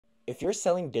If you're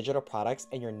selling digital products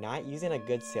and you're not using a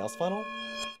good sales funnel,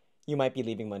 you might be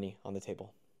leaving money on the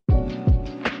table.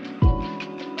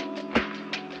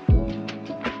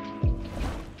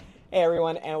 Hey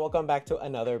everyone, and welcome back to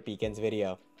another Beacons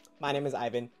video. My name is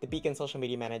Ivan, the Beacons social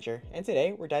media manager, and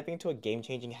today we're diving into a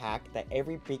game-changing hack that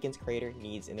every Beacons creator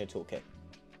needs in their toolkit.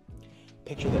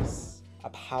 Picture this, a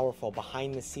powerful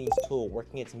behind-the-scenes tool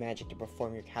working its magic to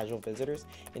transform your casual visitors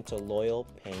into loyal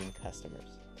paying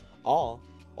customers. All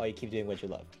while you keep doing what you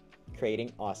love,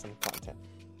 creating awesome content.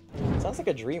 Sounds like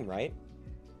a dream, right?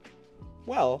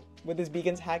 Well, with this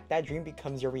Beacons hack, that dream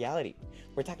becomes your reality.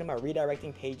 We're talking about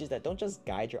redirecting pages that don't just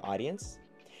guide your audience,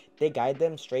 they guide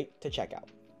them straight to checkout.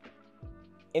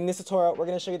 In this tutorial, we're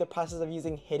going to show you the process of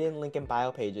using hidden link in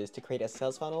bio pages to create a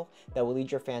sales funnel that will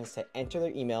lead your fans to enter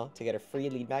their email to get a free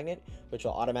lead magnet, which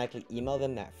will automatically email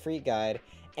them that free guide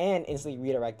and instantly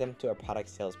redirect them to a product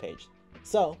sales page,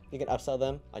 so you can upsell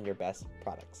them on your best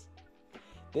products.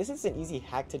 This is an easy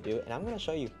hack to do, and I'm going to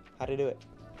show you how to do it.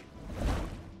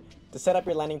 To set up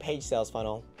your landing page sales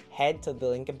funnel, head to the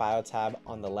link in bio tab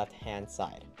on the left hand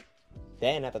side.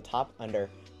 Then at the top under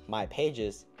My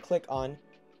Pages, click on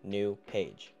New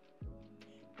Page.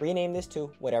 Rename this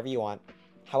to whatever you want.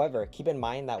 However, keep in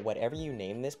mind that whatever you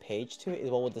name this page to is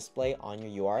what will display on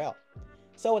your URL.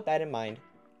 So with that in mind,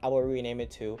 I will rename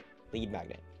it to Lead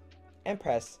Magnet and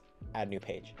press Add New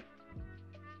Page.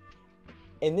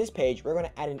 In this page, we're going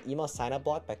to add an email sign up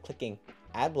block by clicking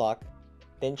Add Block,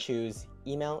 then choose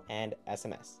Email and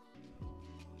SMS.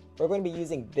 We're going to be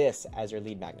using this as your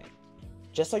lead magnet.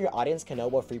 Just so your audience can know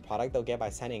what free product they'll get by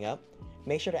signing up,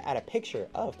 make sure to add a picture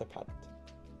of the product.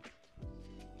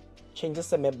 Change the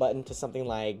submit button to something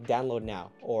like download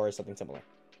now or something similar.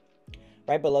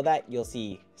 Right below that, you'll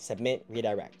see submit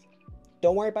redirect.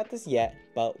 Don't worry about this yet,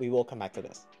 but we will come back to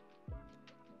this.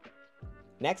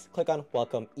 Next, click on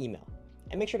welcome email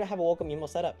and make sure to have a welcome email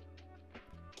set up.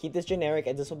 Keep this generic,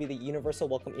 and this will be the universal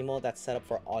welcome email that's set up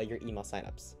for all your email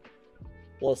signups.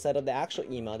 We'll set up the actual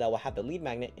email that will have the lead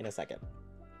magnet in a second.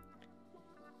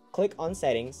 Click on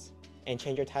settings and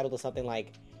change your title to something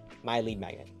like My Lead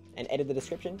Magnet and edit the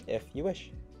description if you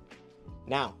wish.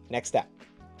 Now, next step.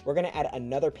 We're going to add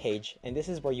another page, and this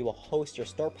is where you will host your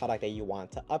store product that you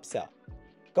want to upsell.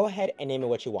 Go ahead and name it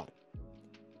what you want.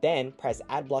 Then press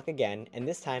Add Block again, and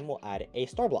this time we'll add a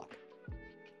store block.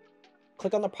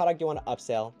 Click on the product you want to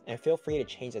upsell and feel free to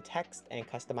change the text and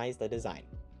customize the design.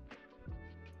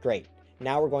 Great.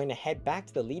 Now we're going to head back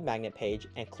to the lead magnet page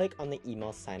and click on the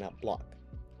email sign up block.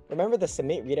 Remember the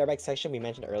submit redirect section we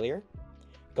mentioned earlier?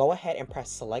 Go ahead and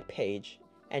press select page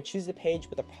and choose the page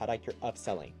with the product you're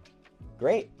upselling.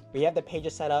 Great. We have the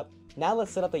pages set up. Now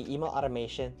let's set up the email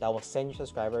automation that will send your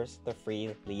subscribers the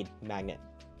free lead magnet.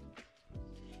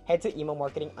 Head to email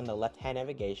marketing on the left hand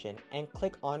navigation and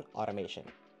click on automation.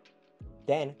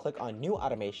 Then click on New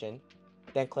Automation,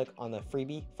 then click on the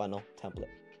Freebie Funnel Template.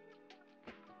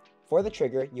 For the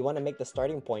trigger, you want to make the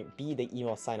starting point be the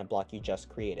email sign-up block you just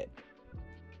created.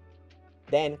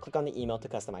 Then click on the email to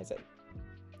customize it.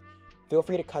 Feel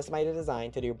free to customize the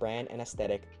design to your brand and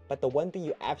aesthetic, but the one thing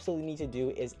you absolutely need to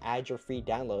do is add your free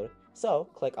download, so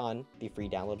click on the free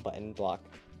download button block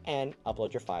and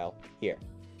upload your file here.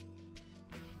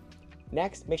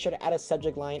 Next, make sure to add a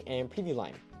subject line and preview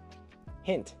line.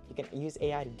 Hint, you can use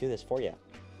AI to do this for you.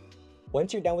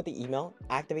 Once you're done with the email,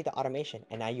 activate the automation,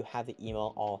 and now you have the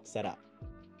email all set up.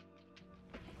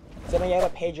 So now you have a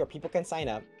page where people can sign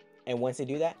up, and once they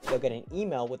do that, they'll get an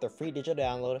email with their free digital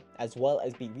download as well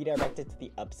as be redirected to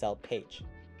the upsell page.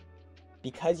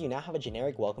 Because you now have a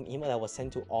generic welcome email that will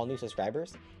send to all new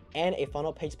subscribers and a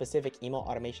funnel page specific email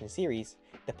automation series,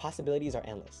 the possibilities are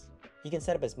endless. You can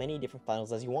set up as many different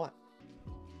funnels as you want.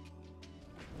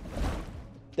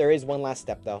 There is one last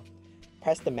step though.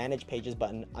 Press the Manage Pages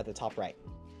button at the top right.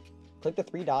 Click the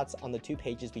three dots on the two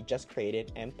pages we just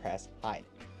created and press Hide.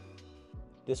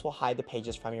 This will hide the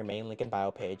pages from your main link in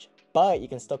bio page, but you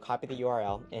can still copy the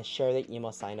URL and share the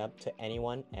email sign up to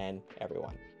anyone and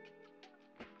everyone.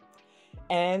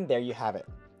 And there you have it.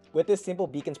 With this simple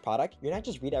Beacons product, you're not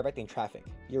just redirecting traffic,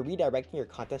 you're redirecting your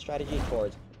content strategy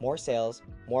towards more sales,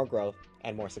 more growth,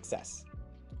 and more success.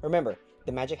 Remember,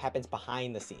 the magic happens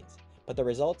behind the scenes, but the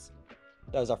results,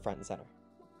 those are front and center.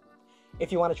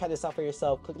 If you want to try this out for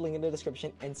yourself, click the link in the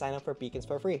description and sign up for Beacons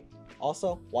for free.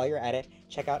 Also, while you're at it,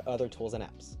 check out other tools and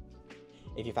apps.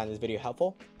 If you found this video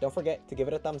helpful, don't forget to give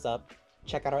it a thumbs up,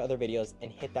 check out our other videos,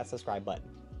 and hit that subscribe button.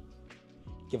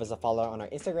 Give us a follow on our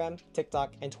Instagram,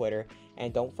 TikTok, and Twitter,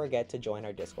 and don't forget to join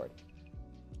our Discord.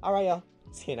 Alright y'all,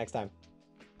 see you next time.